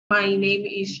My name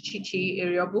is Chichi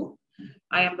Eriobu.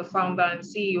 I am the founder and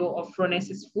CEO of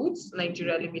Phronesis Foods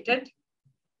Nigeria Limited.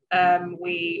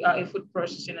 We are a food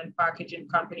processing and packaging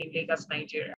company in Lagos,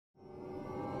 Nigeria.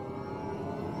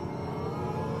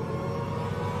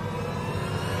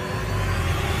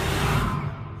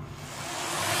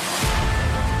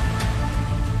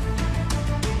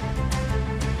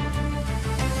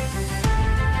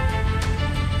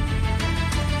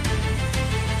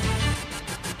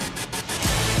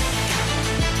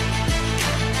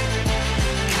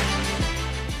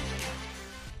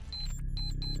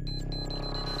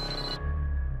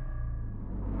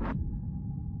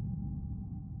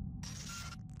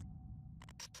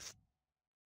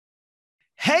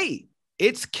 Hey,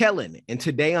 it's Kellen, and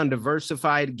today on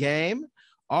Diversified Game,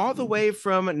 all the way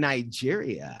from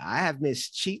Nigeria, I have Miss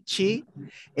Chichi,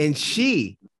 and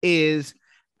she is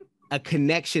a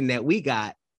connection that we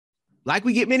got, like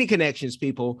we get many connections,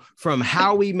 people, from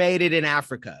how we made it in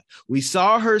Africa. We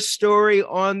saw her story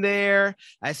on there.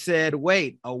 I said,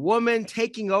 wait, a woman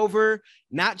taking over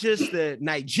not just the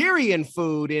Nigerian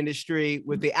food industry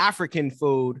with the African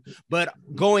food, but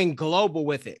going global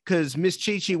with it. Because Miss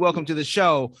Chichi, welcome to the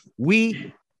show.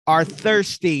 We are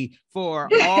thirsty for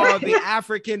all the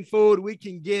African food we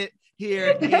can get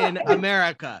here in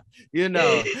America, you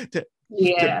know.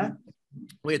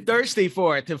 We're thirsty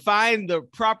for it, to find the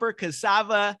proper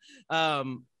cassava.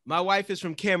 My wife is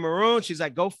from Cameroon. She's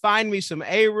like, go find me some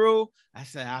Aru. I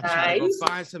said, I'll try to go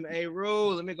find some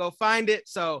Aru. Let me go find it.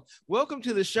 So welcome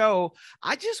to the show.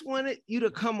 I just wanted you to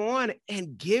come on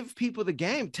and give people the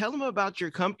game. Tell them about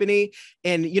your company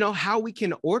and, you know, how we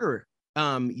can order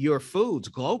your foods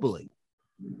globally.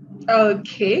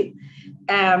 Okay.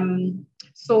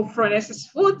 So Phronesis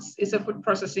Foods is a food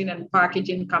processing and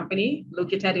packaging company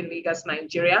located in Lagos,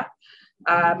 Nigeria.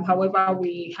 However,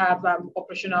 we have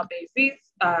operational bases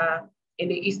in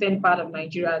the eastern part of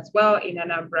Nigeria as well, in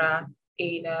Anambra,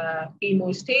 in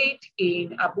Imo State,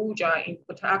 in Abuja, in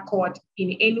Port Harcourt,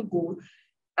 in Enugu.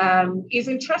 It's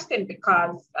interesting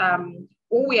because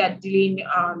what we are dealing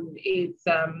is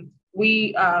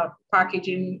we are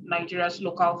packaging Nigeria's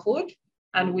local food,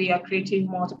 and we are creating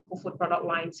multiple food product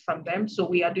lines from them. So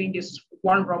we are doing this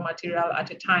one raw material at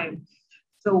a time.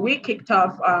 So we kicked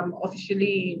off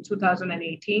officially in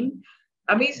 2018.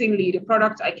 Amazingly, the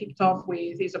product I kicked off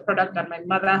with is a product that my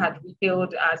mother had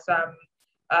retailed as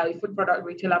a food product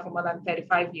retailer for more than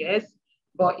 35 years,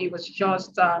 but it was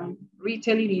just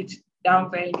retailing it down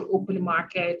there in the open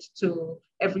market to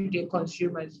everyday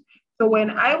consumers. So when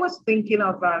I was thinking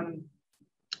of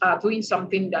doing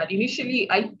something that initially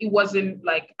it wasn't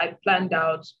like I planned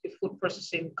out a food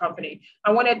processing company. I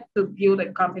wanted to build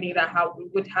a company that we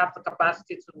would have the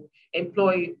capacity to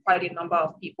employ quite a number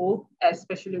of people,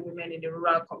 especially women in the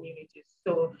rural communities.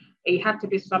 So it had to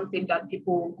be something that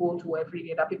people go to every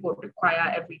day, that people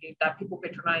require every day, that people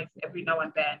patronize every now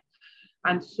and then.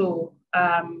 And so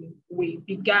we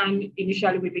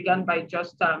began by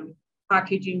just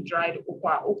packaging dried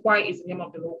okwa. Okwa is the name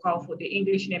of the local food. The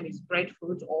English name is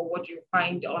breadfruit, or what you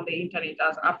find on the internet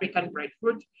as African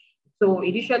breadfruit. So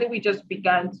initially, we just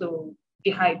began to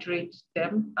dehydrate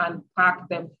them and pack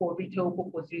them for retail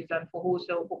purposes and for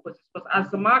wholesale purposes. But as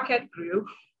the market grew,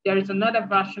 there is another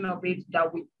version of it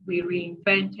that we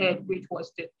reinvented, which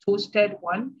was the toasted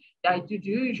one that you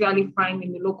do usually find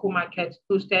in the local market,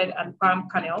 toasted and palm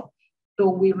kernel. So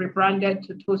we rebranded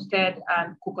to toasted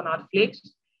and coconut flakes.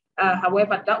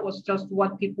 However, that was just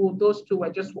those two were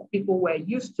just what people were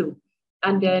used to.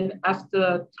 And then as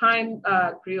the time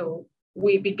grew,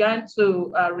 we began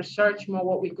to research more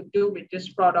what we could do with this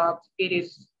product. It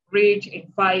is rich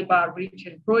in fiber, rich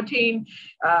in protein,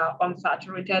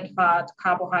 unsaturated fat,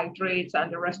 carbohydrates,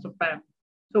 and the rest of them.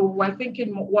 So we're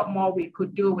thinking what more we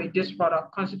could do with this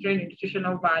product, considering the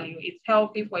nutritional value. It's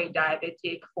healthy for a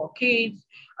diabetic, for kids,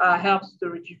 helps to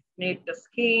rejuvenate the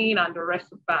skin and the rest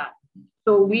of that.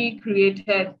 So we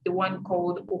created the one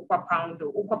called Okwa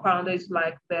Poundo. Okwa Poundo is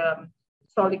like the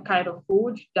solid kind of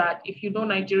food that if you know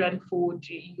Nigerian food,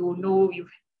 you know you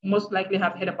most likely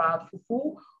have heard about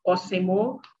fufu or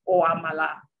semo or amala,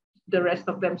 the rest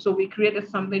of them. So we created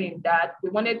something in that. We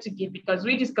wanted to give, because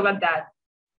we discovered that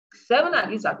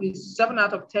at least 7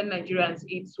 out of 10 Nigerians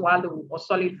eat swallow or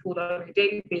solid food on a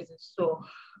daily basis. So,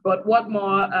 but what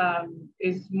more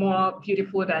is more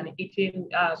beautiful than eating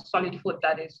solid food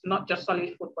that is not just solid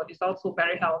food, but it's also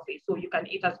very healthy. So you can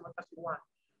eat as much as you want.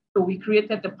 So we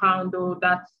created the poundo.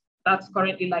 That's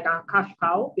currently like our cash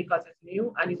cow because it's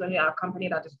new and it's only our company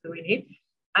that is doing it.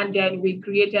 And then we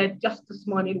created, just this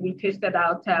morning, we tested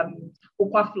out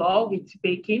okwa flour with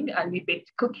baking, and we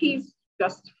baked cookies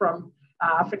just from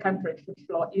African breadfruit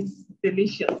flour. It's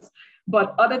delicious.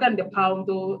 But other than the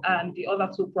poundo and the other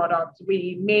two products,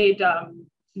 we made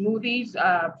smoothies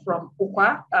from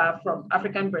okwa, from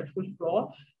African breadfruit flour.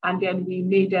 And then we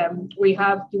made, we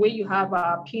have, the way you have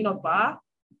a peanut bar,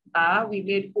 we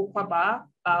made okwa bar,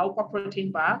 okwa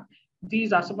protein bar.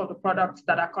 These are some of the products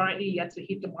that are currently yet to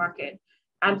hit the market.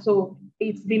 And so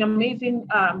it's been amazing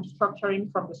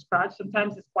structuring from the scratch.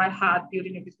 Sometimes it's quite hard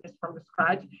building a business from the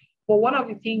scratch. But one of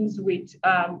the things with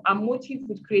our motive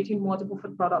with creating multiple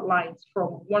food product lines from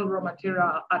one raw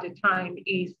material at a time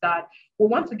is that we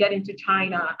want to get into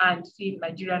China and see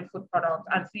Nigerian food products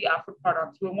and see our food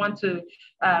products. We want to,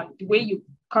 the way you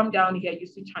come down here, you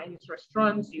see Chinese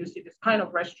restaurants, you see this kind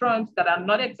of restaurants that are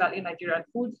not exactly Nigerian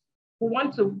foods. We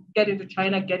want to get into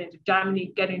China, get into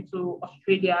Germany, get into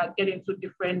Australia, get into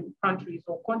different countries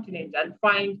or continents and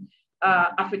find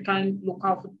African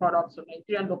local food products or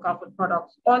Nigerian local food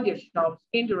products on their shelves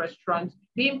in the restaurants,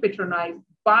 being patronized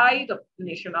by the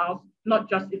nationals, not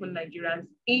just even Nigerians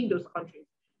in those countries.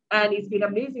 And it's been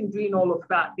amazing doing all of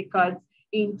that because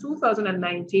in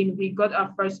 2019, we got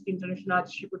our first international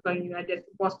distributor in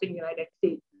Boston, United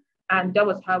States. And that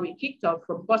was how we kicked off.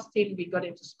 From Boston, we got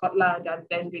into Scotland, and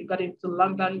then we got into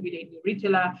London with a new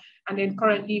retailer. And then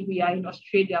currently we are in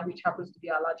Australia, which happens to be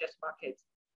our largest market.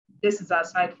 This is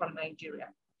aside from Nigeria.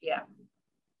 Yeah.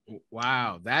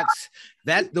 Wow. That's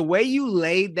the way you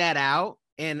laid that out.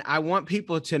 And I want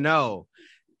people to know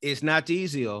it's not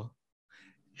easy.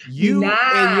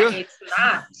 It's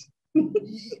not.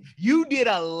 You did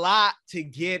a lot to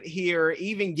get here,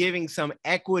 even giving some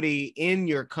equity in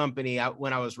your company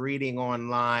when I was reading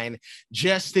online,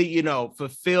 just to, you know,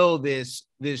 fulfill this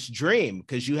dream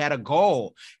because you had a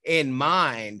goal in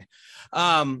mind.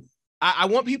 I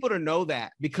want people to know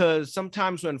that because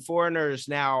sometimes when foreigners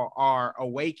now are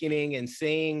awakening and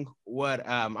seeing what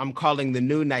I'm calling the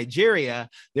new Nigeria,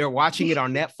 they're watching it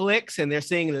on Netflix and they're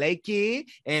seeing Lakey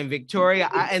and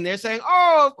Victoria and they're saying,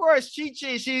 oh, of course,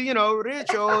 Chichi, she, you know, rich,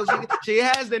 she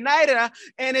has the Nida.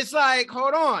 And it's like,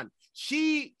 hold on.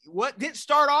 She didn't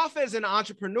start off as an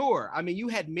entrepreneur. I mean, you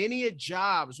had many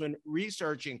jobs when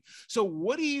researching. So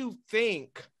what do you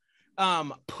think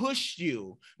pushed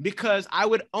you? Because I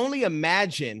would only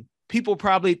imagine people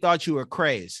probably thought you were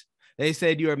crazy. They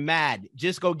said you're mad.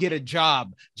 Just go get a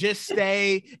job. Just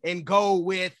stay and go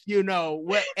with, you know,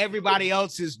 what everybody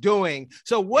else is doing.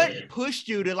 So what pushed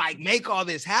you to like make all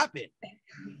this happen?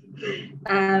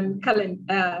 Colin,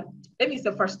 let me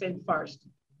say first thing first.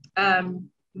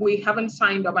 We haven't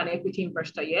signed up an equity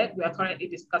investor yet. We are currently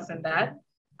discussing that.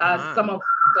 Some of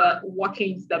the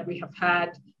workings that we have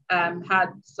had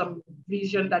some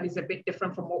vision that is a bit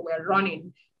different from what we're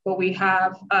running. But we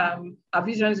have our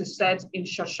vision is set in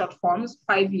short forms.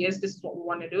 5 years, this is what we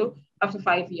want to do. After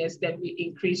 5 years, then we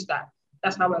increase that.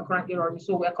 That's how we're currently running.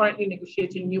 So we're currently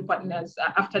negotiating new partners.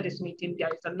 After this meeting, there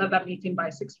is another meeting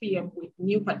by 6 p.m. with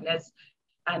new partners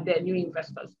and their new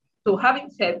investors. So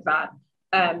having said that,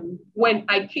 when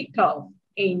I kicked off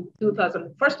in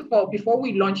 2000, first of all, before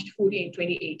we launched fully in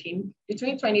 2018,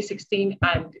 between 2016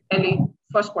 and early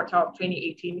first quarter of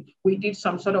 2018, we did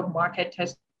some sort of market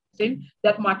testing.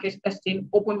 That market testing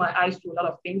opened my eyes to a lot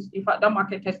of things. In fact, that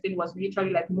market testing was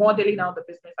literally like modeling out the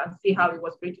business and see how it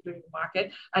was going to do in the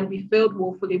market. And we failed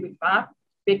woefully with that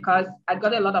because I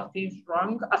got a lot of things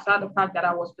wrong, aside the fact that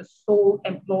I was the sole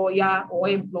employer or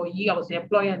employee. I was the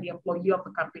employer and the employee of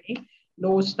the company.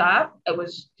 No staff. I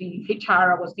was the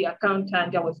HR, I was the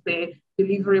accountant, I was the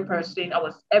delivery person, I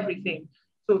was everything.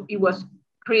 So it was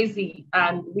crazy.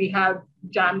 And we have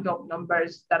jammed up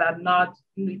numbers that are not,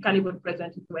 we can't even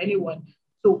present it to anyone.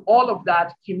 So all of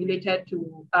that accumulated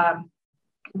to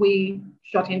we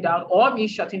shutting down, or me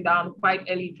shutting down quite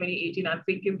early in 2018 and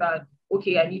thinking that,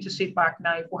 okay, I need to sit back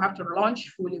now. If we have to launch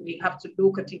fully, we have to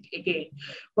look at it again.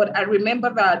 But I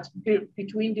remember that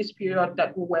between this period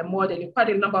that we were modeling, quite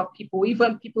a number of people,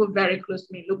 even people very close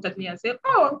to me, looked at me and said,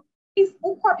 oh, is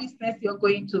Ukwa business you're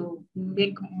going to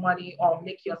make money or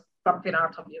make something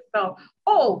out of yourself?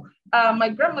 Oh, my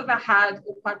grandmother had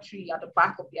Ukwa tree at the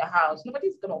back of their house.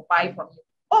 Nobody's going to buy from you.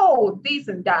 Oh, this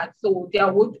and that. So there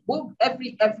would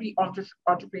every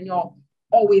entrepreneur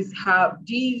always have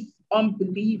these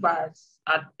unbelievers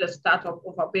at the start of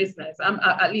a business. I'm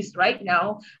at least right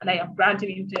now, and I am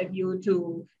granting an interview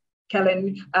to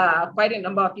Kellen. Quite a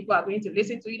number of people are going to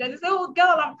listen to it and say, oh,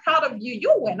 girl, I'm proud of you.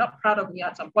 You were not proud of me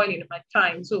at some point in my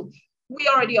time. So we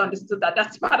already understood that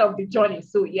that's part of the journey.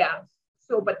 So yeah.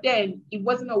 So, but then it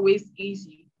wasn't always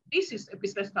easy. This is a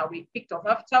business that we picked up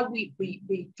after we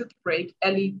took a break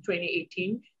early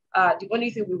 2018. The only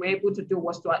thing we were able to do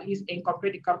was to at least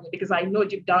incorporate the company, because I know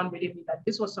deep down within me that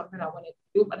this was something I wanted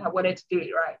to do, but I wanted to do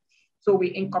it right. So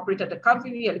we incorporated the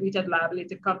company, a limited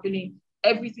liability company.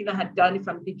 Everything I had done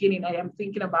from the beginning, I am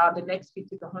thinking about the next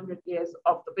 50 to 100 years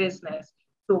of the business.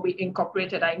 So we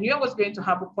incorporated. I knew I was going to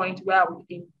have a point where I would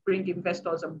bring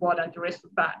investors on board and the rest of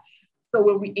that. So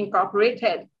when we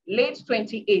incorporated, late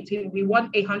 2018, we won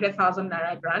a 100,000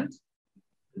 Naira grant.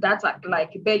 That's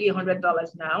like barely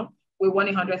 $100 now. We won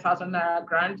a 100,000 Naira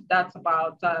grant. That's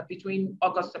about between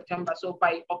August, September. So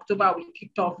by October, we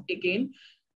kicked off again.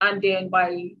 And then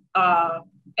by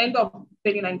end of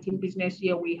 2019 business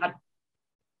year, we had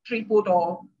tripled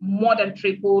or more than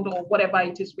tripled or whatever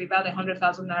it is without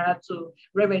 100,000 Naira to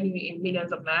revenue in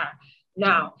millions of Naira.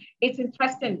 Now, it's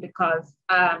interesting because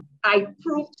I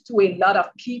proved to a lot of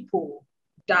people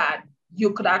that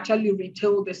you could actually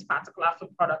retail this particular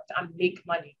food product and make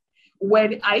money.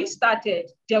 When I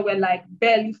started, there were like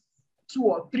barely 2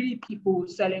 or 3 people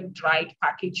selling dried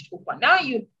packaged okra. Now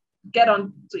you get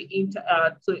on to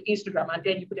Instagram and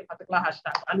then you put a particular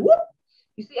hashtag and whoop,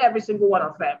 you see every single one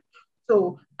of them.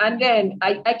 So, and then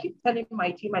I keep telling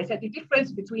my team, I said, the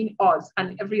difference between us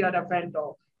and every other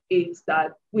vendor is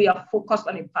that we are focused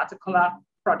on a particular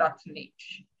product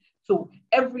niche. So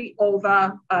every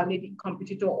other maybe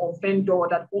competitor or vendor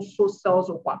that also sells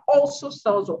okra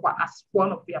as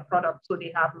one of their products. So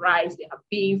they have rice, they have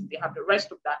beans, they have the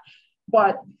rest of that.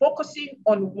 But focusing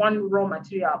on one raw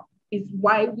material is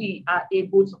why we are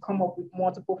able to come up with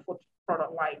multiple food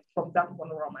product lines from that one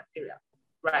raw material,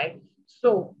 right?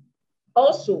 So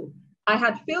also, I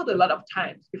had failed a lot of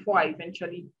times before I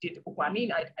eventually did okra. I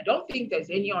mean, I don't think there's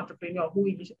any entrepreneur who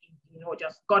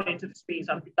just got into the space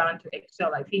and began to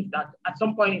excel. I think that at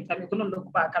some point in time, you're going to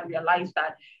look back and realize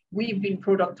that we've been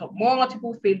product of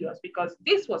multiple failures, because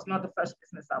this was not the first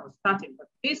business I was starting, but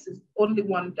this is only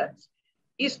one that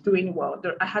is doing well.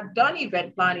 I had done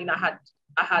event planning. I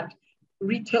had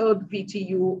retailed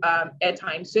VTU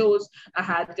airtime sales. I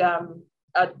had done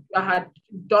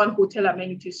hotel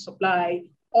amenities supply.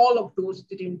 All of those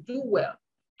didn't do well.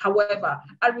 However,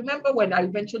 I remember when I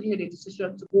eventually made a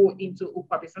decision to go into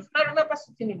okra business, and I remember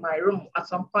sitting in my room at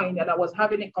some point and I was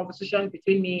having a conversation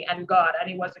between me and God,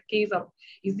 and it was a case of,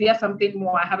 is there something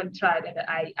more I haven't tried and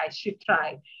I should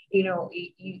try?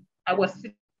 I was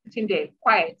sitting there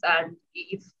quiet, and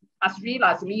it's as real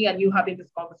as me and you having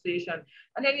this conversation.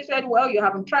 And then he said, well, you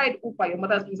haven't tried okra, your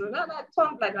mother's business. No, it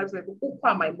sounds like I said,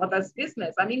 okra, my mother's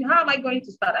business. I mean, how am I going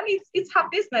to start? I mean, it's her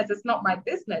business, it's not my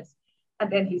business.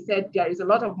 And then he said, there is a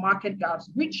lot of market gaps,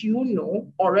 which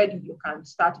already you can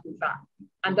start with that.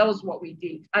 And that was what we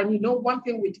did. And one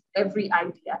thing with every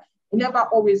idea, it never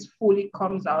always fully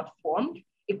comes out formed.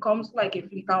 It comes like a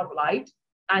flicker of light.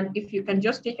 And if you can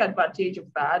just take advantage of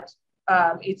that,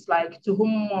 it's like, to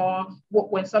whom more,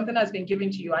 when something has been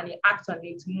given to you and you act on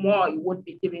it, more it would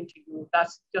be given to you.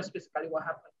 That's just basically what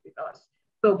happened with us.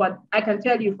 So, but I can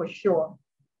tell you for sure,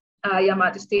 I am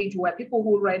at the stage where people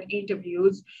who read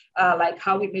interviews, like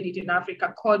How We Made It in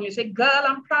Africa, call me and say, girl,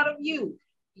 I'm proud of you.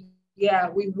 Yeah,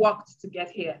 we worked to get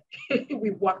here.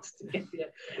 We worked to get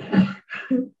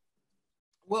here.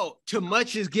 Well, too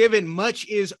much is given, much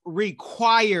is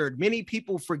required. Many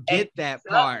people forget that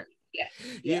part.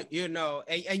 Yeah.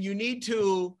 And you need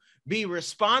to be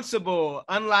responsible,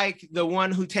 unlike the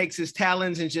one who takes his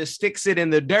talents and just sticks it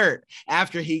in the dirt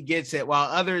after he gets it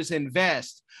while others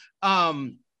invest.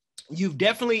 You've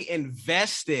definitely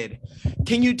invested.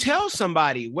 Can you tell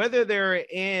somebody, whether they're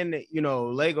in,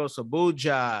 Lagos,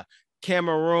 Abuja,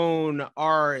 Cameroon,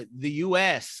 or the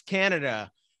US,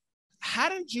 Canada, how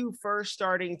did you first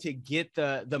starting to get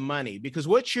the money? Because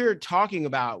what you're talking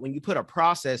about, when you put a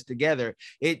process together,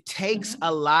 it takes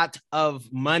a lot of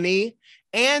money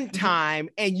and time,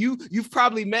 and you've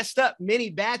probably messed up many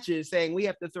batches saying we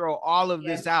have to throw all of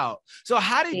this out. So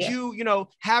how did you,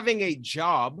 having a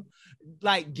job,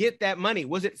 like, get that money?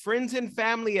 Was it friends and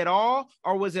family at all,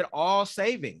 or was it all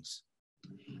savings?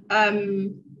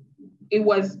 It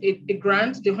was a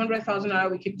grant. The 100,000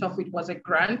 we kicked off with was a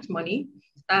grant money.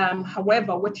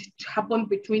 However, what happened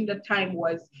between the time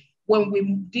was, when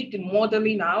we did the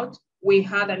modeling out, we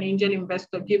had an angel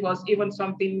investor give us even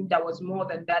something that was more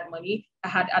than that money. I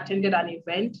had attended an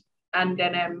event, and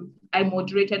then I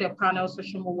moderated a panel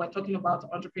session where we're talking about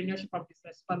entrepreneurship and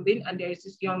business funding. And there is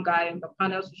this young guy in the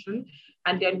panel session.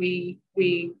 And then we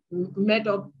met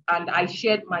up and I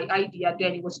shared my idea.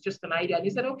 Then it was just an idea. And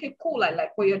he said, okay, cool. I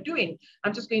like what you're doing.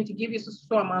 I'm just going to give you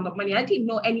so amount of money. I didn't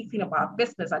know anything about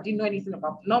business. I didn't know anything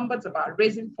about numbers, about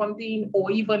raising funding,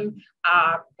 or even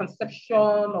conception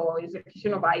or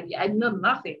execution of idea. I know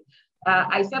nothing.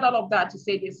 I said all of that to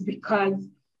say this because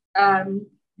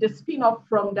the spin-off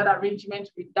from that arrangement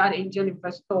with that angel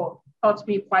investor taught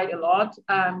me quite a lot.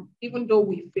 Even though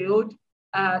we failed,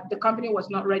 The company was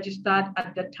not registered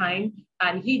at the time,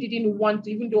 and he didn't want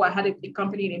to, even though I had a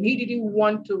company name, he didn't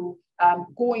want to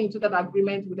go into that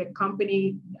agreement with the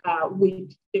company,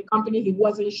 he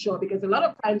wasn't sure, because a lot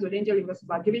of times when angel investors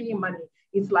are giving you money,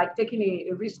 it's like taking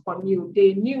a risk on you.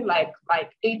 They knew like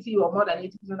 80 or more than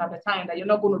 80% of the time that you're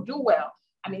not going to do well.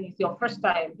 I mean, it's your first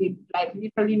time. They like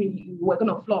literally knew you were going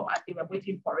to flop and they were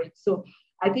waiting for it. So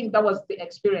I think that was the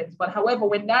experience. But however,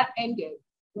 when that ended,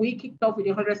 we kicked off with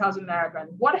 100,000 Naira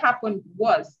grant. What happened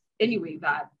was, anyway,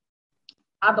 that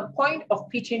at the point of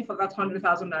pitching for that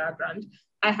 100,000 Naira grant,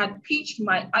 I had pitched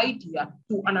my idea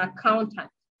to an accountant,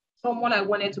 someone I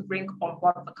wanted to bring on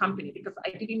board the company, because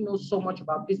I didn't know so much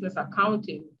about business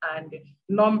accounting and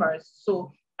numbers.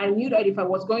 So I knew that if I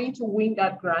was going to win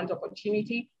that grant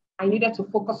opportunity, I needed to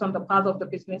focus on the part of the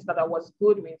business that I was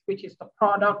good with, which is the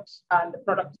product and the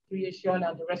product creation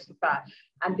and the rest of that.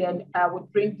 And then I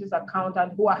would bring this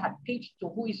accountant who I had pitched to,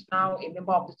 who is now a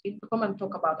member of the team, to come and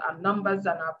talk about our numbers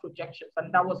and our projections.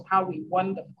 And that was how we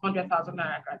won the 100,000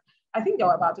 Naira grant. I think there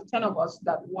were about 10 of us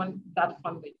that won that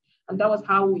funding. And that was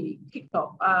how we kicked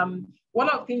off. One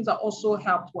of the things that also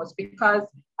helped was because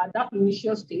at that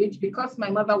initial stage, because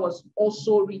my mother was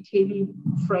also retailing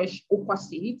fresh okra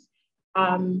seeds,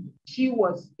 it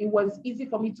was easy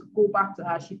for me to go back to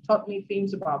her. She taught me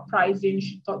things about pricing.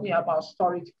 She taught me about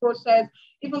storage process,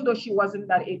 even though she wasn't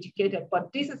that educated.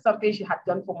 But this is something she had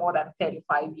done for more than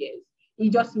 35 years.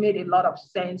 It just made a lot of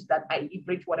sense that I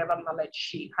leverage whatever knowledge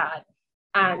she had.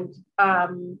 And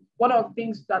one of the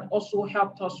things that also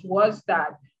helped us was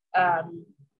that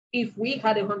if we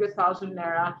had 100,000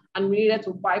 Naira and we needed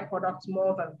to buy products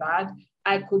more than that,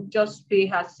 I could just pay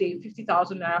her, say,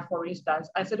 50,000 Naira, for instance.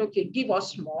 I said, okay, give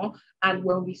us more. And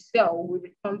when we sell, we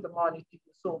return the money to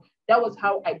you. So that was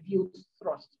how I built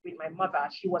trust with my mother.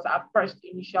 She was our first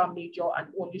initial major and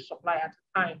only supplier at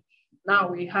the time. Now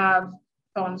we have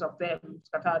tons of them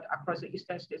scattered across the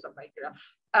eastern states of Nigeria.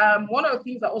 One of the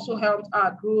things that also helped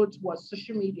our growth was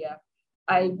social media.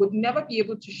 I would never be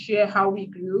able to share how we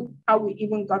grew, how we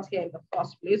even got here in the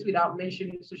first place without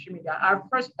mentioning social media. Our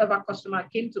first ever customer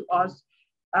came to us,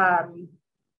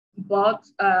 but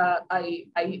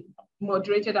I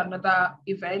moderated another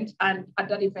event. And at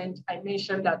that event, I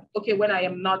mentioned that, okay, when I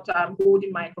am not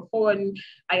holding microphone,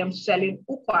 I am selling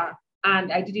ukwa.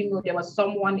 And I didn't know there was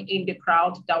someone in the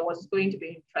crowd that was going to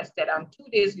be interested. And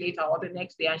 2 days later or the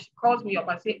next day, and she calls me up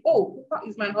and say, oh, ukwa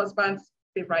is my husband's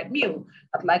favorite meal.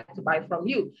 I'd like to buy from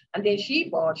you. And then she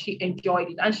bought, she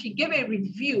enjoyed it. And she gave a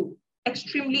review,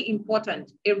 extremely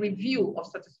important, a review of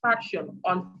satisfaction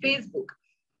on Facebook.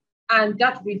 And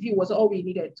that review was all we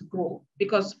needed to grow,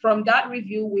 because from that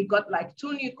review, we got like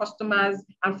 2 new customers.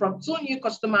 And from 2 new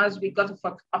customers, we got a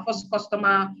first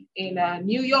customer in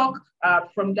New York.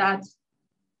 From that,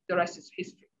 the rest is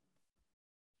history.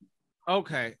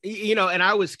 Okay. You know, and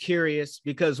I was curious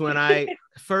because when I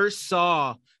first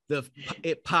saw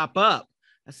it pop up,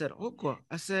 I said, "Okay."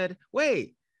 I said,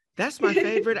 "Wait, that's my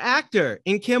favorite actor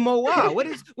in Kim Owa.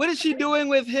 What is she doing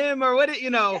with him, or what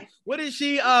is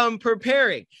she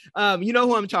preparing?" You know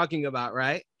who I'm talking about,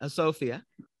 right? Sophia.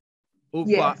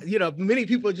 Yes. You know, many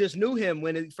people just knew him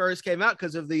when it first came out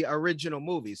because of the original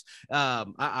movies.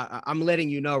 I'm letting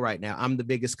you know right now, I'm the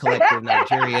biggest collector of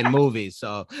Nigerian movies.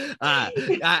 So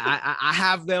I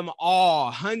have them all,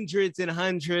 hundreds and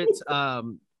hundreds,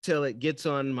 till it gets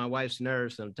on my wife's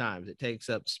nerves sometimes. It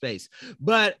takes up space.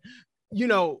 But, you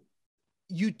know,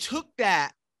 you took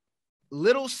that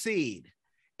little seed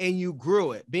and you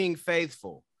grew it, being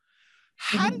faithful.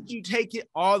 How did you take it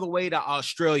all the way to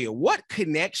Australia? What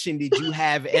connection did you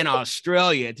have in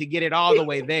Australia to get it all the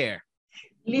way there?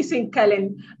 Listen,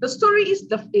 Kellen, the story is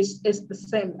the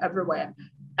same everywhere.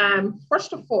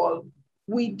 First of all,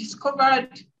 we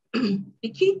discovered the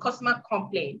key customer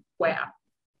complaint were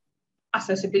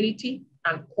accessibility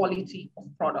and quality of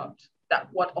product,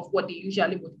 of what they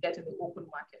usually would get in the open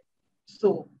market.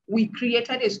 So we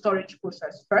created a storage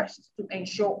process first to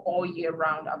ensure all year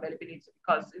round availability,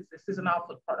 because it's a seasonal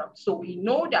food product. So we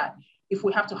know that if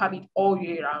we have to have it all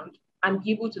year round and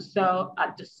be able to sell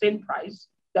at the same price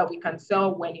that we can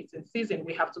sell when it's in season,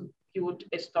 we have to build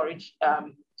a storage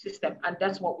system. And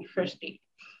that's what we first did.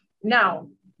 Now,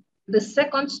 the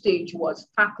second stage was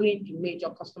tackling the major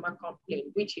customer complaint,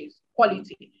 which is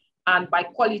quality. And by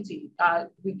quality,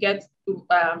 we get to,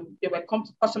 there were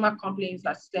customer complaints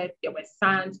that said there were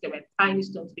sands, there were tiny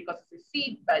stones, because it's a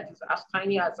seed that is as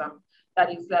tiny as,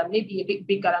 that is maybe a bit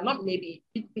bigger, not maybe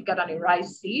a bit bigger than a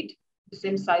rice seed, the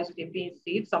same size with a bean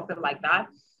seed, something like that.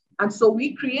 And so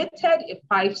we created a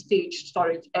 5-stage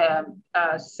storage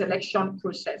selection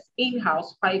process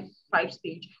in-house, five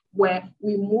stage, where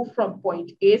we move from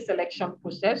point A selection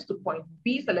process to point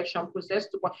B selection process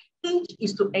to point. Each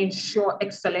is to ensure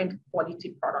excellent quality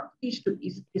product. Each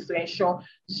is to ensure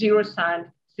zero sand,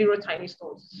 zero tiny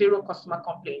stones, zero customer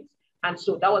complaints. And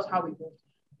so that was how we moved.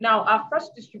 Now, our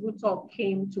first distributor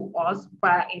came to us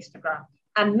via Instagram.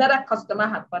 Another customer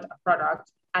had bought a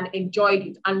product and enjoyed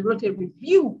it and wrote a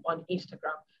review on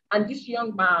Instagram. And this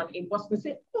young man in Boston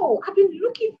said, oh, I've been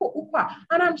looking for Uber.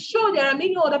 And I'm sure there are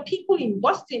many other people in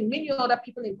Boston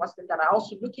that are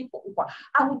also looking for Uber.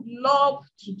 I would love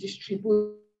to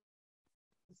distribute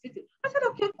the city. I said,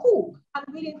 okay, cool. And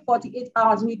within 48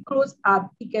 hours, we closed our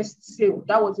biggest sale.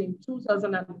 That was in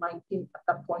 2019 at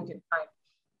that point in time.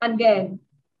 And then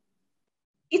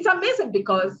it's amazing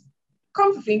because,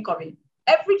 come to think of it,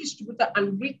 every distributor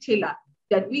and retailer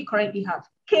that we currently have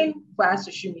came via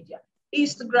social media,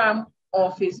 Instagram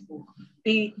or Facebook.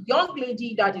 The young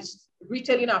lady that is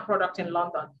retailing our product in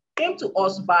London came to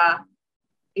us via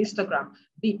Instagram.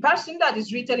 The person that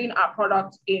is retailing our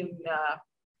product in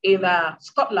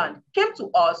Scotland came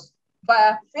to us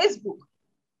via Facebook.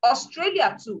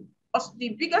 Australia too.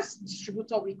 The biggest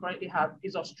distributor we currently have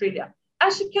is Australia.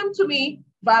 And she came to me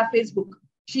via Facebook.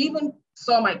 She even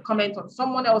saw my comment on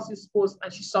someone else's post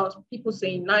and she saw people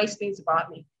saying nice things about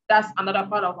me. That's another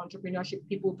part of entrepreneurship.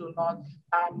 People do not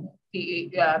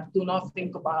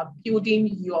think about building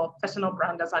your personal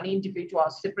brand as an individual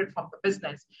separate from the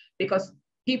business, because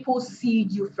people see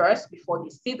you first before they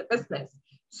see the business.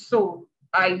 So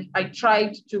I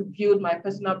tried to build my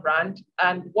personal brand.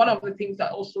 And one of the things I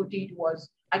also did was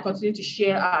I continued to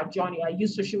share our journey. I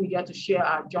use social media to share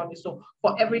our journey. So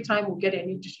for every time we get a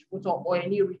new distributor or a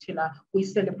new retailer, we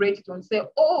celebrate it and say,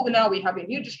 oh, now we have a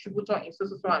new distributor in so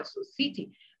and so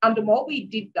city. And the more we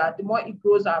did that, the more it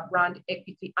grows our brand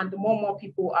equity and the more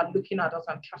people are looking at us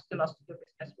and trusting us to do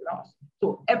business with us.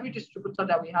 So every distributor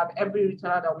that we have, every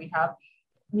retailer that we have,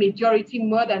 majority,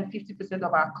 more than 50%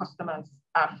 of our customers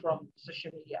are from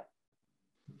social media.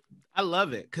 I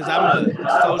love it because I'm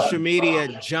a social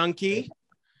media junkie.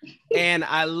 And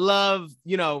I love,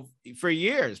 for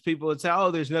years, people would say, oh,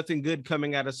 there's nothing good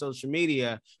coming out of social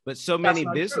media, but so many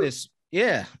business. True.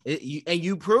 Yeah. And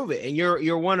you prove it. And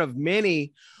you're one of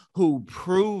many who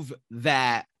prove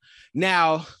that.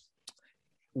 Now,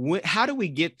 how do we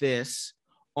get this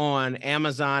on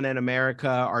Amazon in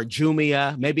America or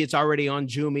Jumia? Maybe it's already on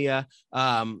Jumia,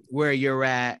 where you're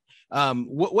at.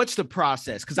 What's the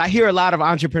process? Because I hear a lot of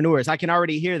entrepreneurs. I can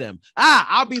already hear them.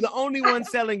 I'll be the only one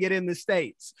selling it in the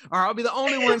States, or I'll be the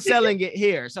only one selling it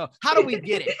here. So how do we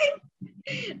get it?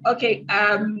 Okay.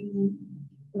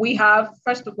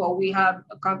 First of all, we have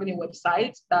a company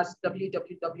website. That's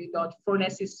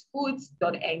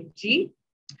www.phronesisfoods.ng.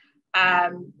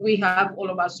 We have all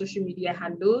of our social media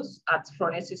handles at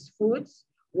Phronesis Foods,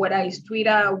 whether it's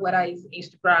Twitter, whether it's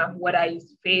Instagram, whether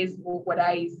it's Facebook, whether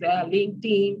it's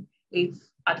LinkedIn.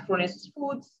 It's at Phronesis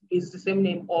Foods. It's the same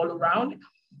name all around.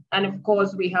 And of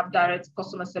course, we have direct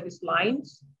customer service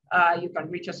lines. You can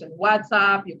reach us on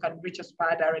WhatsApp. You can reach us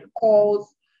via direct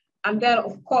calls. And then,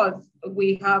 of course,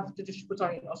 we have the distributor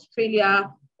in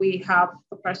Australia. We have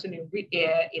the person in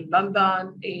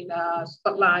London, in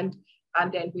Scotland. And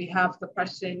then we have the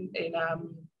person in,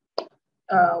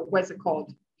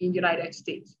 in United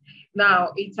States.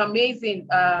 Now, it's amazing.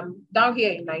 Down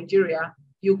here in Nigeria,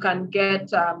 you can get,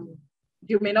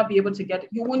 you won't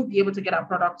be able to get our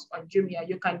products on Jumia.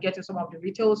 You can get in some of the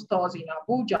retail stores in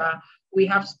Abuja. We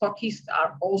have stockists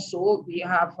also. We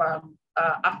have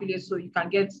affiliates, so you can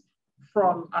get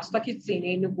from our stockists in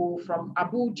Enugu, from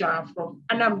Abuja, from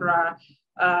Anambra.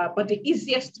 But the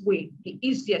easiest way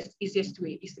is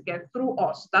to get through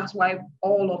us. That's why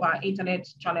all of our internet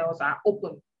channels are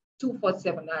open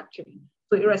 24/7 actually.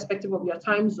 So irrespective of your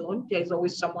time zone, there's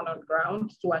always someone on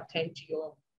ground to attend to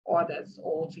your orders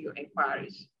or to your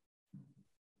inquiries.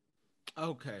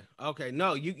 Okay.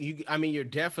 No, I mean, you're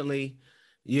definitely,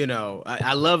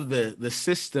 I love the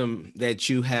system that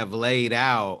you have laid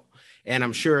out, and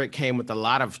I'm sure it came with a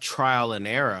lot of trial and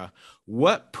error.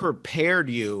 What prepared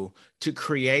you to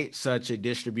create such a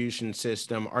distribution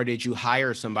system, or did you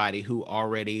hire somebody who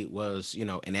already was,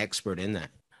 an expert in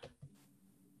that?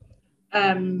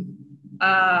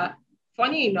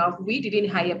 Funny enough, we didn't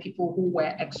hire people who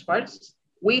were experts.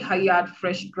 We hired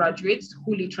fresh graduates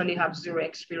who literally have zero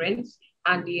experience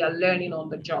and they are learning on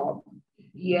the job.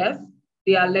 Yes,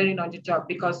 they are learning on the job,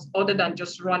 because other than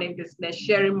just running business,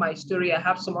 sharing my story, I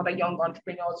have some other young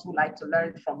entrepreneurs who like to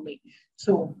learn from me.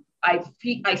 So I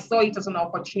saw it as an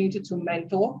opportunity to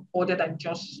mentor other than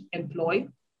just employ.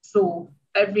 So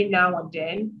every now and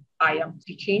then I am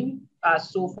teaching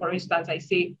So for instance, I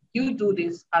say, you do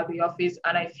this at the office,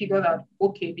 and I figure that,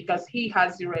 okay, because he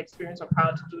has zero experience of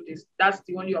how to do this, that's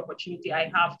the only opportunity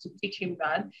I have to teach him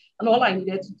that. And all I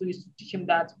needed to do is to teach him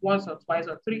that once or twice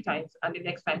or three times, and the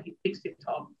next time he picks it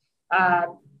up.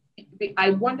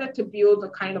 I wanted to build a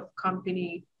kind of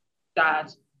company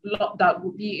that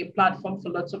would be a platform for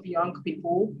lots of young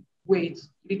people with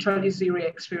literally zero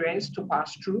experience to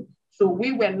pass through. So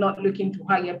we were not looking to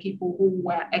hire people who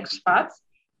were experts,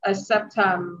 except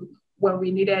when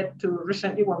we needed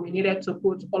to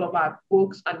put all of our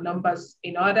books and numbers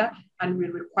in order, and we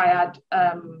required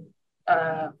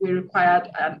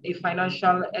a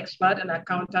financial expert, an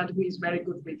accountant who is very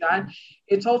good with that.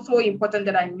 It's also important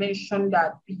that I mention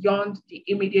that beyond the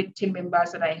immediate team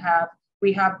members that I have,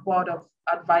 we have board of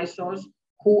advisors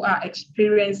who are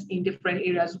experienced in different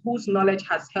areas, whose knowledge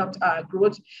has helped our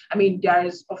growth. I mean, there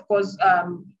is, of course,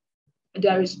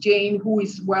 there is Jane, who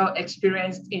is well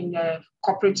experienced in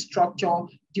corporate structure.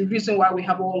 The reason why we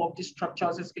have all of these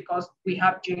structures is because we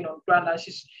have Jane on ground, and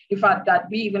she's, in fact, that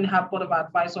we even have board of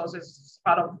advisors is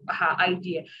part of her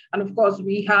idea. And of course,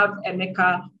 we have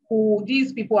Emeka, who,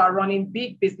 these people are running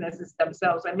big businesses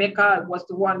themselves. Emeka was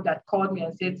the one that called me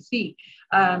and said, see,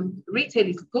 retail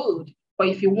is good, but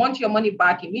if you want your money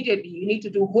back immediately, you need to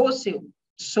do wholesale.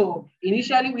 So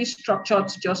initially we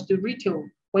structured just the retail,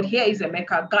 but here is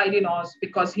Emeka guiding us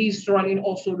because he's running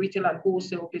also retail and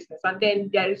wholesale business. And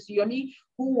then there is Yomi,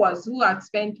 who had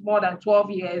spent more than 12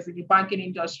 years in the banking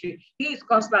industry. He is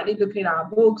constantly looking at our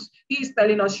books. He's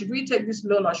telling us, should we take this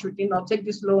loan or should we not take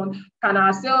this loan? Can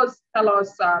our sales tell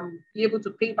us, be able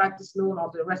to pay back this loan or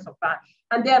the rest of that?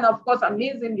 And then, of course,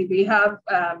 amazingly, we have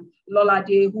Lola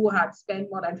Day, who had spent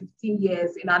more than 15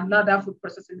 years in another food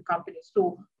processing company.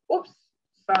 So,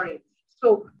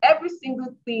 So every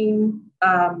single thing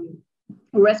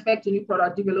with respect to new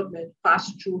product development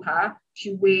passed through her.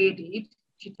 She weighed it.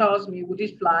 She tells me, would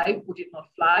it fly? Would it not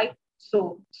fly?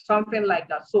 So something like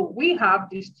that. So we have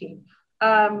this team.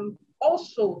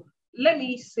 Also, let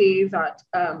me say that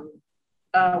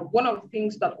one of the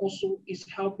things that also is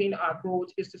helping our growth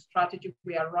is the strategy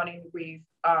we are running with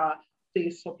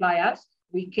the suppliers.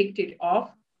 We kicked it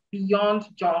off beyond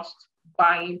just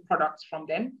buying products from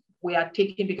them. We are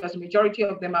taking, because the majority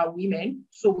of them are women,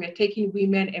 so we're taking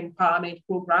women empowerment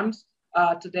programs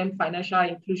to them, financial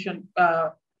inclusion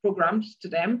programs to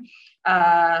them.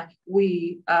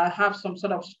 We have some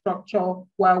sort of structure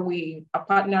where we are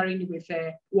partnering with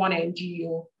one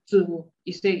NGO to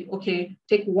say, okay,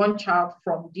 take one child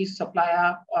from this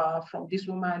supplier, from this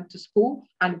woman to school,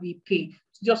 and we pay.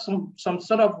 Just some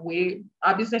sort of way.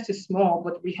 Our business is small,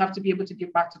 but we have to be able to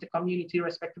give back to the community,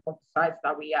 irrespective of the size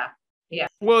that we are. Yeah.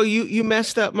 Well, you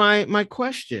messed up my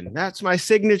question. That's my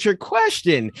signature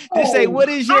question to say, what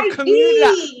is your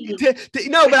community?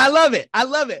 No, but I love it. I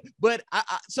love it. But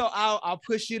so I'll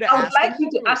push you to ask. I would like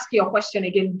you to ask your question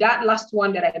again. That last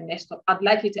one that I messed up, I'd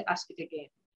like you to ask it again.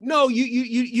 No,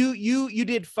 you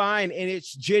did fine, and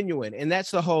it's genuine, and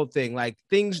that's the whole thing. Like,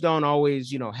 things don't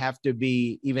always, have to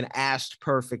be even asked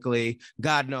perfectly.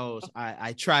 God knows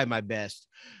I try my best.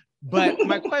 But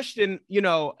my question,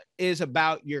 is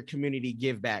about your community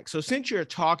give back. So since you're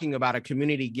talking about a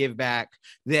community give back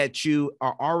that you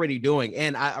are already doing,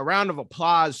 and a round of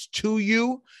applause to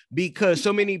you, because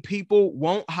so many people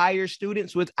won't hire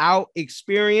students without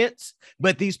experience,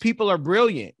 but these people are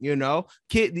brilliant,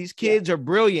 these kids are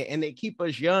brilliant, and they keep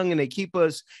us young and they keep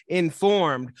us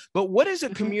informed. But what is a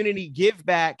community give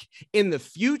back in the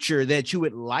future that you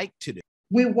would like to do?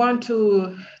 We want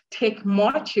to take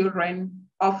more children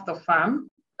off the farm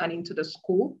and into the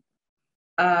school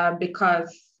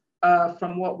because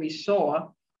from what we saw,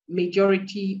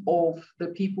 majority of the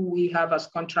people we have as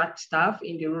contract staff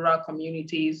in the rural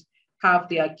communities have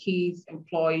their kids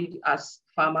employed as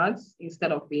farmers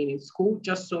instead of being in school,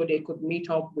 just so they could meet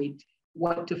up with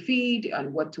what to feed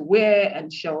and what to wear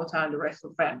and shelter and the rest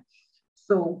of them.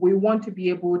 So we want to be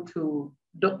able to,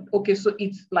 so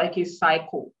it's like a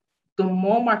cycle. The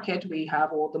more market we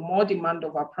have, or the more demand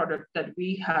of our product that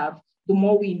we have, the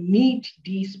more we need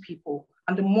these people.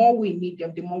 And the more we need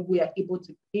them, the more we are able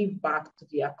to give back to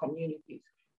their communities.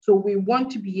 So we want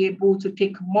to be able to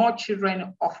take more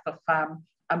children off the farm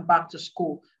and back to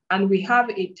school. And we have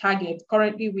a target.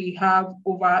 Currently, we have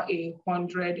over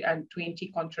 120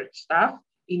 contract staff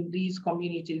in these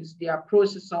communities. Their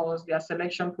processors, their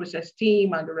selection process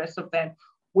team, and the rest of them.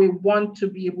 We want to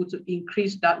be able to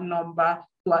increase that number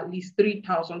to at least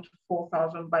 3,000 to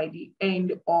 4,000 by the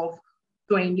end of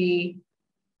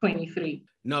 2023.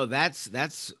 No,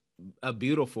 that's a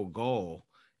beautiful goal.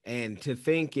 And to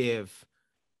think if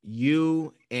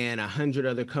you and 100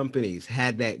 other companies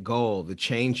had that goal, the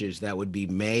changes that would be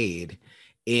made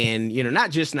in, not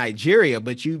just Nigeria,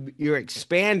 but you're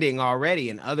expanding already,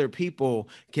 and other people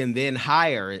can then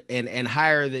hire and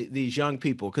hire these young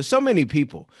people, because so many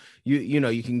people,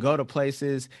 you can go to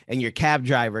places and your cab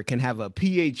driver can have a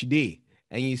PhD,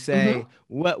 and you say,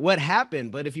 what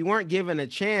happened? But if you weren't given a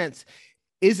chance,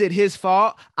 is it his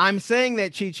fault? I'm saying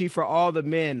that, Chichi, for all the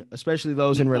men, especially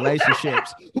those in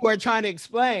relationships who are trying to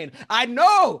explain, I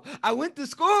know I went to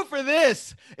school for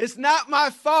this. It's not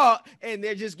my fault. And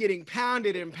they're just getting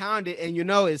pounded and pounded. And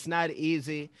it's not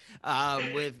easy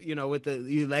with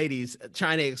you ladies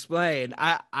trying to explain.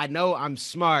 I know I'm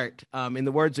smart, in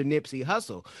the words of Nipsey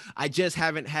Hussle. I just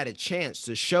haven't had a chance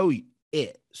to show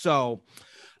it. So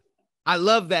I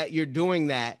love that you're doing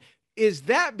that. Is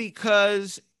that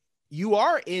because you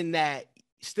are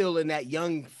still in that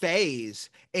young phase,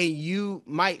 and you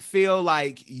might feel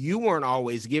like you weren't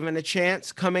always given a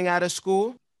chance coming out of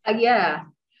school? Yeah,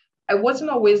 I wasn't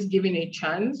always given a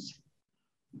chance,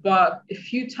 but a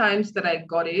few times that I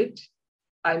got it,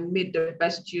 I made the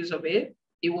best use of it.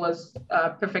 It was a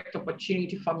perfect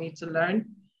opportunity for me to learn.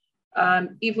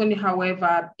 Even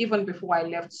before I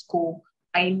left school,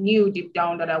 I knew deep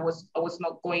down that I was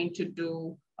not going to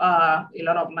do a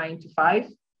lot of 9 to 5.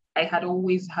 I had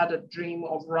always had a dream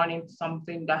of running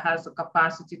something that has the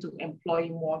capacity to employ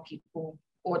more people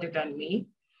other than me.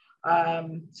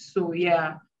 So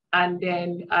yeah, and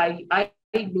then I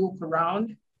look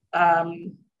around. I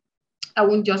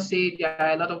won't just say there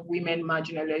are a lot of women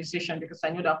marginalization, because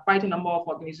I know that quite a number of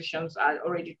organizations are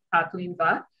already tackling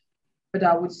that. But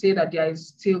I would say that there is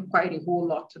still quite a whole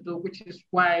lot to do, which is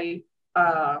why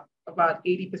about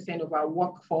 80% of our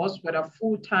workforce, whether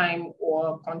full-time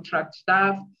or contract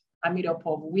staff, are made up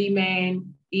of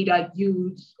women, either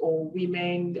youths or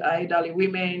women, elderly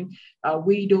women,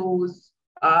 widows,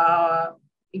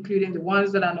 including the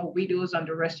ones that are not widows and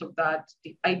the rest of that.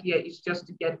 The idea is just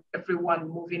to get everyone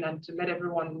moving and to let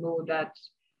everyone know that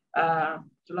so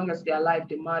long as they're alive,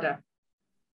 they matter.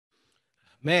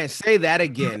 Man, say that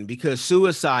again, because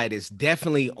suicide is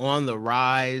definitely on the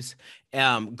rise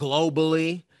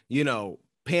globally.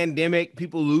 Pandemic,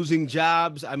 people losing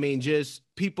jobs. I mean, just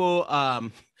people.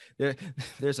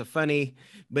 There's a funny,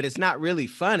 but it's not really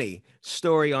funny,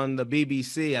 story on the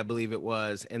BBC, I believe it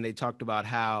was, and they talked about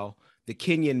how the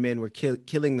Kenyan men were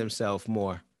killing themselves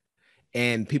more,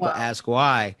 and people Wow. ask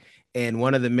why. And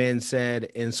one of the men said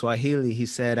in Swahili, he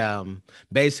said,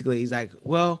 basically, he's like,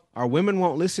 well, our women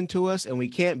won't listen to us and we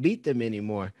can't beat them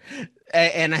anymore.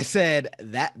 And I said,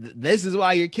 this is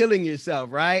why you're killing yourself,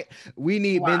 right? We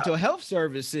need Wow. mental health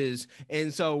services.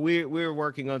 And so we're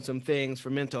working on some things for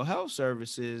mental health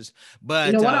services.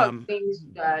 But One of the things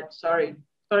that, sorry,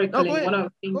 Colin, one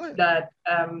of the things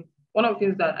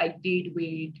that I did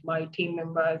with my team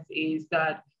members is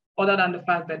that, other than the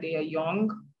fact that they are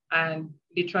young and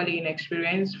literally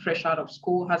inexperienced, fresh out of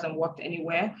school, hasn't worked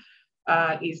anywhere,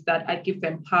 is that I give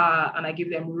them power and I give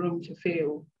them room to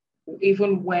fail.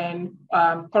 Even when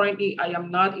currently I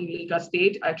am not in Lagos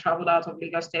State, I traveled out of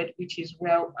Lagos State, which is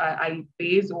where I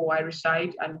base or I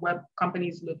reside and where company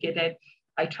is located.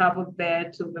 I traveled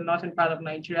there to the northern part of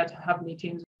Nigeria to have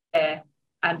meetings there,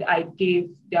 and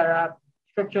there are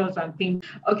structures and things.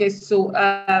 Okay, so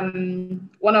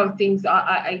one of the things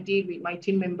I did with my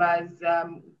team members,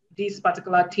 this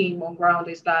particular team on ground,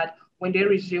 is that when they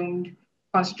resumed,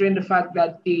 considering the fact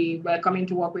that they were coming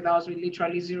to work with us with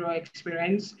literally zero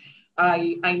experience,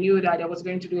 I knew that I was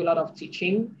going to do a lot of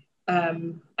teaching.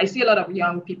 I see a lot of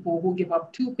young people who give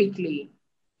up too quickly,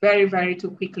 very, very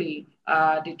too quickly.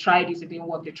 They tried this, it didn't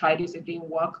work. They tried this, it didn't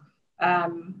work.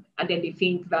 And then they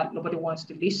think that nobody wants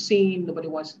to listen, nobody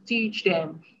wants to teach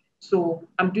them. So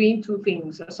I'm doing two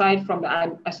things aside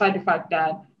the fact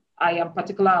that I am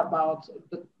particular about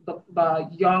the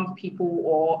young people,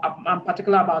 or I'm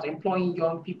particular about employing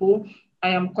young people. I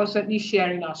am constantly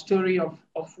sharing our story of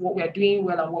what we're doing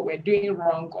well and what we're doing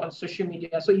wrong on social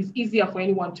media. So it's easier for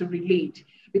anyone to relate,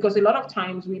 because a lot of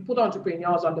times we put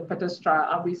entrepreneurs on the pedestal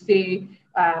and we say,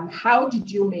 how did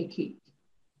you make it?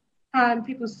 And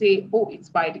people say, oh, it's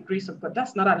by the grace of God.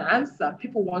 That's not an answer.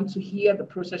 People want to hear the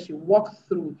process you walked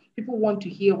through. People want to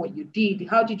hear what you did.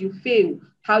 How did you fail?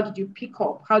 How did you pick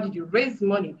up? How did you raise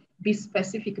money? Be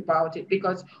specific about it.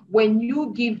 Because when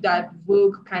you give that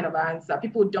vague kind of answer,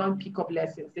 people don't pick up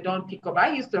lessons. They don't pick up.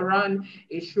 I used to run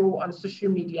a show on social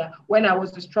media when I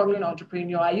was a struggling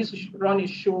entrepreneur. I used to run a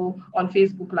show on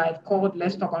Facebook Live called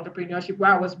Let's Talk Entrepreneurship,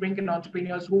 where I was bringing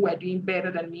entrepreneurs who were doing better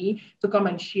than me to come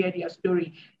and share their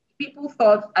story. People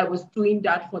thought I was doing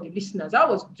that for the listeners. I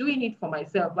was doing it for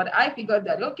myself, but I figured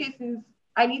that, okay, since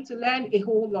I need to learn a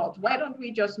whole lot. Why don't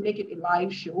we just make it a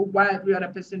live show where every other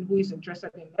person who is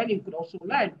interested in learning could also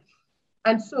learn?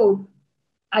 And so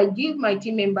I give my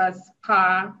team members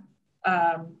power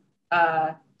um,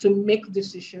 to make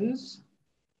decisions.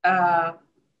 Uh,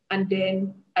 and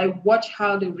then I watch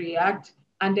how they react.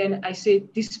 And then I say,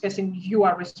 this person, you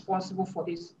are responsible for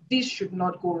this. This should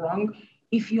not go wrong.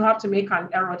 If you have to make an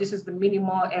error, this is the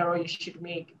minimal error you should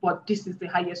make, but this is the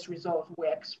highest result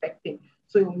we're expecting.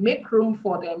 So you make room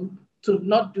for them to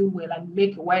not do well and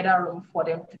make wider room for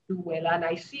them to do well. And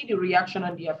I see the reaction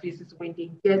on their faces when they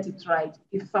get it right.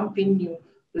 It's something new,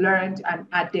 learned and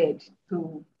added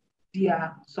to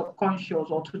their subconscious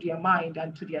or to their mind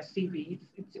and to their CV.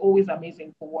 It's always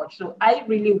amazing to watch. So I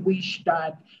really wish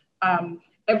that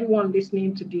everyone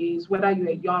listening to this, whether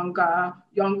you're a young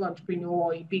entrepreneur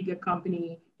or a bigger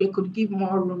company, they could give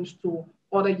more rooms to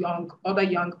other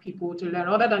young people to learn,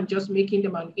 other than just making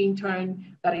them an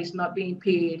intern that is not being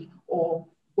paid or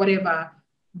whatever.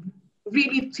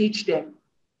 Really teach them,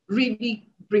 really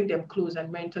bring them close and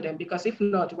mentor them, because if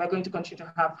not, we're going to continue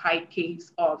to have high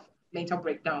case of mental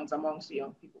breakdowns amongst the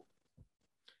young people.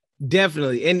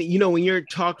 Definitely. And, when you're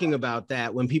talking about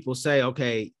that, when people say,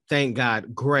 okay, thank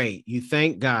God, great. You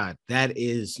thank God. That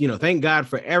is, thank God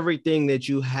for everything that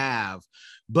you have.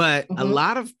 But a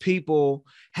lot of people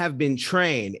have been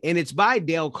trained, and it's by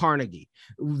Dale Carnegie,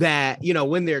 that,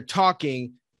 when they're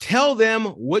talking, tell them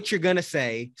what you're going to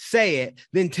say it,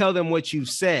 then tell them what you've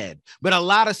said. But a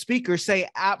lot of speakers say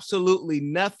absolutely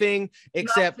nothing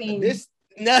except this,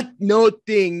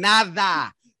 nothing,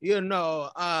 nada.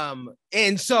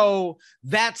 And so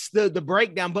that's the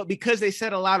breakdown. But because they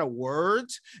said a lot of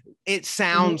words, it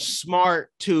sounds smart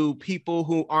to people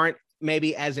who aren't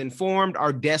maybe as informed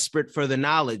or desperate for the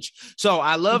knowledge. So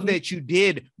I love that you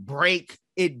did break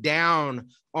it down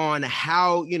on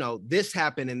how, this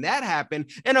happened and that happened.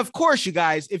 And of course, you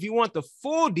guys, if you want the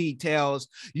full details,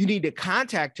 you need to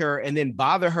contact her and then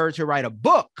bother her to write a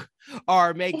book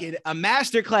or make it a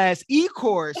masterclass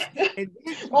e-course.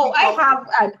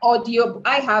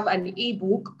 I have an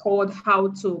ebook called How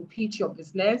to Pitch Your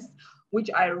Business, which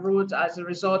I wrote as a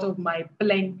result of my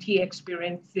plenty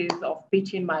experiences of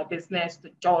pitching my business to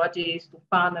judges, to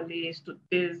panelists, to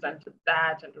this and to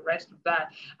that and the rest of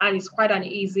that. And it's quite an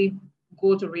easy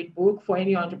go-to-read book for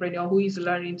any entrepreneur who is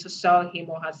learning to sell him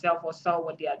or herself or sell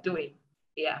what they are doing.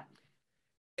 Yeah.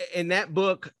 And that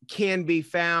book can be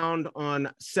found on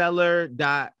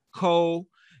seller.co.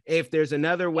 If there's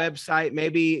another website,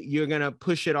 maybe you're going to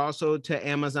push it also to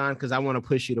Amazon, because I want to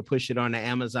push you to push it on to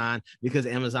Amazon, because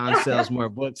Amazon sells more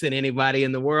books than anybody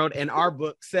in the world, and our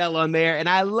books sell on there. And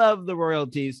I love the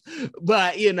royalties,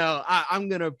 but I'm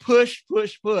going to push.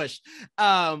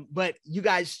 But you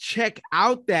guys check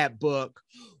out that book.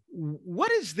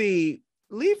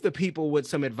 Leave the people with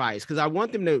some advice, because I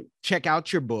want them to check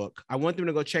out your book. I want them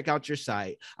to go check out your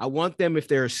site. I want them, if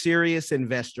they're a serious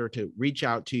investor, to reach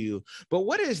out to you. But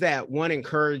what is that one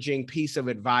encouraging piece of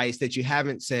advice that you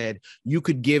haven't said you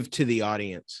could give to the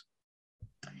audience?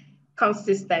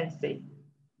 Consistency.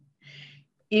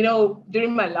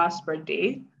 During my last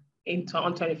birthday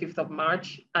on 25th of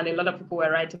March, and a lot of people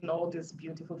were writing all these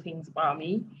beautiful things about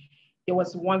me, there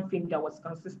was one thing that was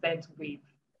consistent with.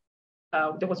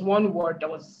 There was one word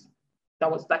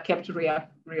that kept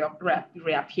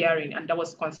reappearing, and that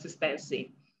was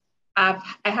consistency. I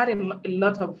had a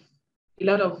lot of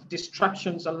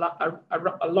distractions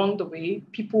along the way.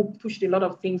 People pushed a lot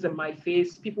of things in my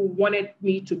face. People wanted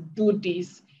me to do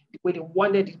this the way they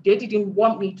wanted it. They didn't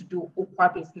want me to do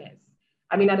Okwa business.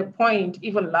 I mean, at a point,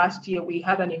 even last year, we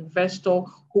had an investor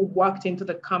who walked into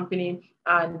the company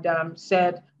and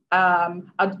said,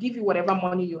 I'll give you whatever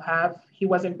money you have. He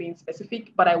wasn't being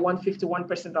specific, but I want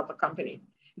 51% of the company.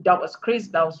 That was crazy.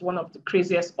 That was one of the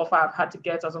craziest offers I've had to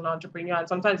get as an entrepreneur. And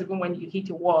sometimes even when you hit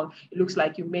a wall, it looks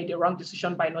like you made the wrong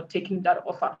decision by not taking that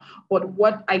offer. But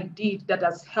what I did that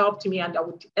has helped me, and I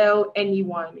would tell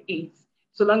anyone, is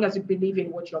so long as you believe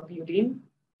in what you're building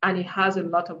and it has a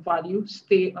lot of value,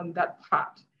 stay on that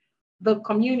path. The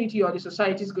community or the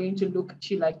society is going to look at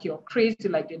you like you're crazy,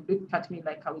 like they looked at me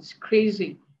like I was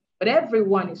crazy. But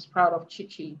everyone is proud of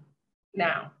Chichi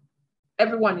now.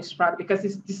 Everyone is proud, because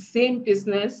it's the same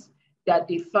business that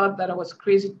they thought that I was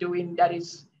crazy doing that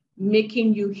is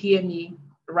making you hear me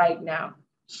right now.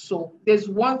 So there's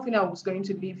one thing I was going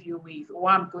to leave you with, or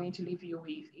I'm going to leave you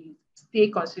with, is stay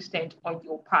consistent on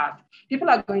your path. People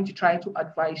are going to try to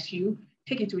advise you.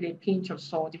 Take it with a pinch of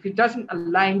salt. If it doesn't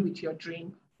align with your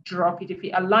dream, drop it. If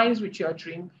it aligns with your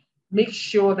dream, make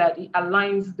sure that it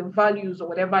aligns the values or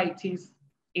whatever it is,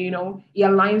 it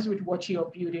aligns with what you're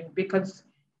building. Because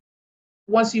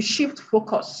once you shift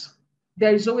focus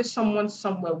there is always someone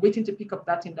somewhere waiting to pick up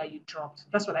that thing that you dropped.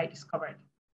 That's what I discovered.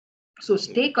 So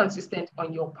stay consistent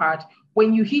on your part.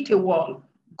 When you hit a wall,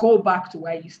 go back to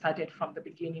where you started from the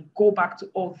beginning. Go back to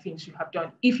all things you have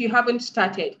done. If you haven't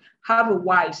started, have a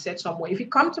why set somewhere. If you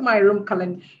come to my room,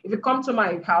 Colin, if you come to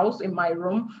my house, in my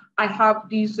room, I have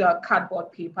these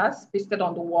cardboard papers pasted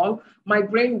on the wall. My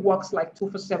brain works like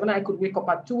 2/7. I could wake up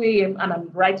at 2 a.m. and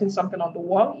I'm writing something on the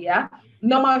wall. Yeah.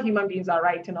 Normal human beings are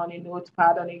writing on a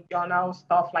notepad, on a journal,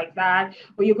 stuff like that.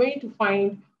 But you're going to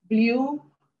find blue,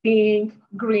 pink,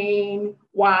 green,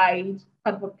 white,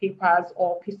 cardboard papers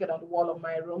all pasted on the wall of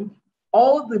my room.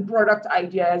 All the product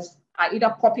ideas are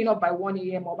either popping up by 1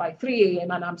 a.m. or by 3 a.m.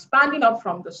 and I'm standing up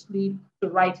from the sleep to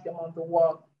write them on the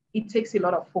wall. It takes a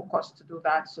lot of focus to do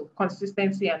that. So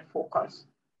consistency and focus.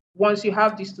 Once you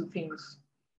have these two things,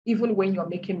 even when you're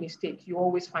making mistakes, you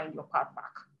always find your path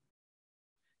back.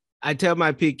 I tell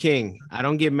my King, I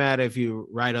don't get mad if you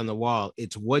write on the wall.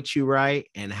 It's what you write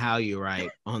and how you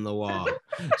write on the wall.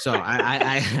 So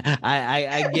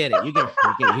I get it. You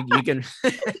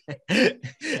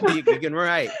can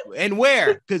write and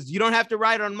where, because you don't have to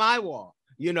write on my wall.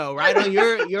 Write on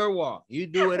your wall. You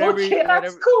do whatever. Okay,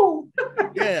 that's cool.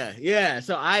 Yeah.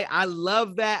 So I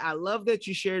love that. I love that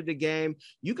you shared the game.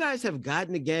 You guys have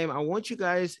gotten the game. I want you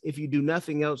guys, if you do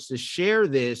nothing else, to share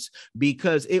this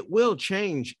because it will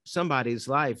change somebody's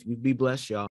life. You be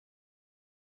blessed, y'all.